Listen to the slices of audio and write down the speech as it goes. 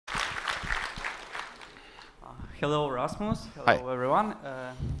Hello, Rasmus. Hi. Hello, everyone.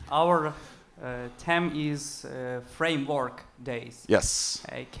 Our theme is framework days. Yes.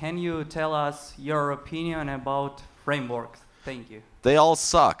 Can you tell us your opinion about frameworks? Thank you. They all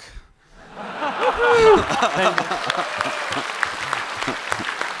suck.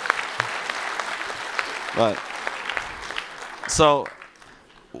 But so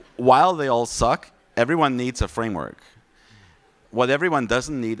while they all suck, everyone needs a framework. What everyone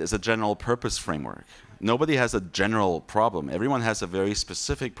doesn't need is a general purpose framework. Nobody has a general problem. Everyone has a very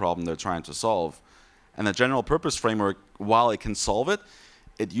specific problem they're trying to solve. And a general purpose framework, while it can solve it,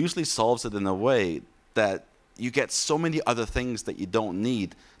 it usually solves it in a way that you get so many other things that you don't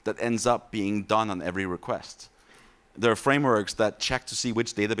need that ends up being done on every request. There are frameworks that check to see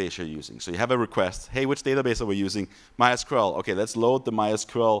which database you're using. So you have a request, hey, which database are we using? MySQL. Okay, let's load the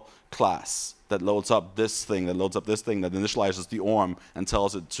MySQL class that loads up this thing, that loads up this thing, that initializes the ORM and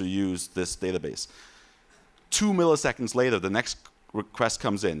tells it to use this database. 2 milliseconds later, the next request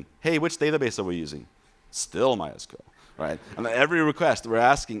comes in. Hey, which database are we using? Still MySQL, right? And every request, we're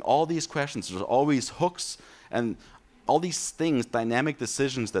asking all these questions. There's always hooks and all these things, dynamic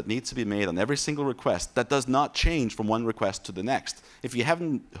decisions that need to be made on every single request that does not change from one request to the next. If you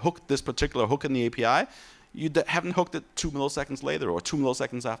haven't hooked this particular hook in the API, you haven't hooked it 2 milliseconds later or 2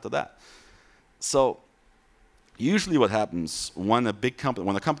 milliseconds after that. So usually what happens when a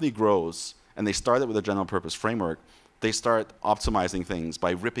company grows and they started with a general purpose framework, they start optimizing things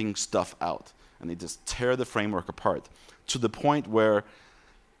by ripping stuff out. And they just tear the framework apart to the point where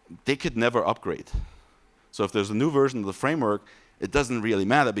they could never upgrade. So if there's a new version of the framework, it doesn't really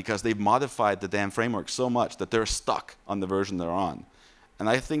matter because they've modified the damn framework so much that they're stuck on the version they're on. And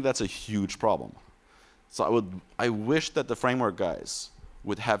I think that's a huge problem. So I wish that the framework guys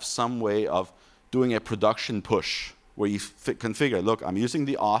would have some way of doing a production push where you configure, look, I'm using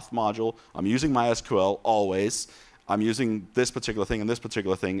the auth module, I'm using MySQL always, I'm using this particular thing and this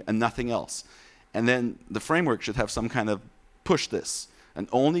particular thing and nothing else. And then the framework should have some kind of push this and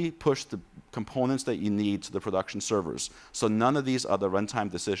only push the components that you need to the production servers. So none of these other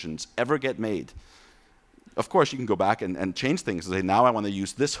runtime decisions ever get made. Of course, you can go back and change things and say, now I want to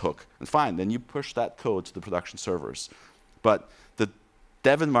use this hook. And fine, then you push that code to the production servers. But the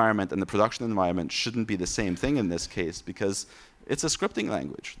dev environment and the production environment shouldn't be the same thing in this case because it's a scripting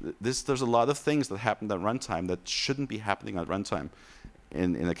language. There's a lot of things that happen at runtime that shouldn't be happening at runtime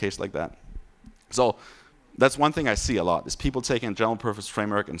in a case like that. So that's one thing I see a lot, is people taking a general purpose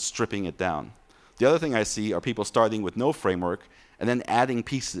framework and stripping it down. The other thing I see are people starting with no framework and then adding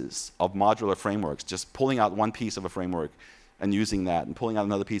pieces of modular frameworks, just pulling out one piece of a framework and using that, and pulling out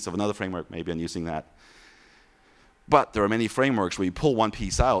another piece of another framework maybe and using that. But there are many frameworks where you pull one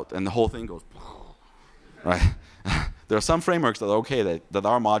piece out and the whole thing goes, right? There are some frameworks that are okay, that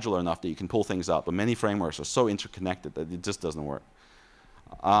are modular enough that you can pull things out, but many frameworks are so interconnected that it just doesn't work.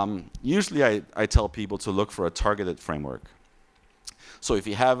 Usually I tell people to look for a targeted framework. So if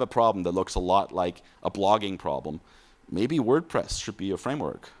you have a problem that looks a lot like a blogging problem, maybe WordPress should be your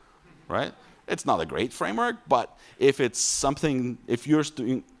framework, right? It's not a great framework, but if it's something, if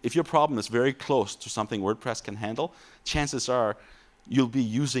your problem is very close to something WordPress can handle, chances are you'll be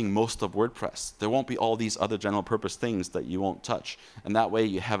using most of WordPress. There won't be all these other general purpose things that you won't touch. And that way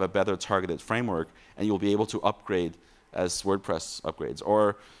you have a better targeted framework and you'll be able to upgrade as WordPress upgrades.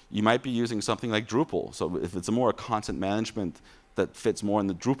 Or you might be using something like Drupal. So if it's a more content management that fits more in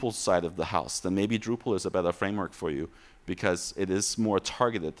the Drupal side of the house, then maybe Drupal is a better framework for you because it is more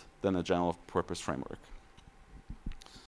targeted than a general purpose framework.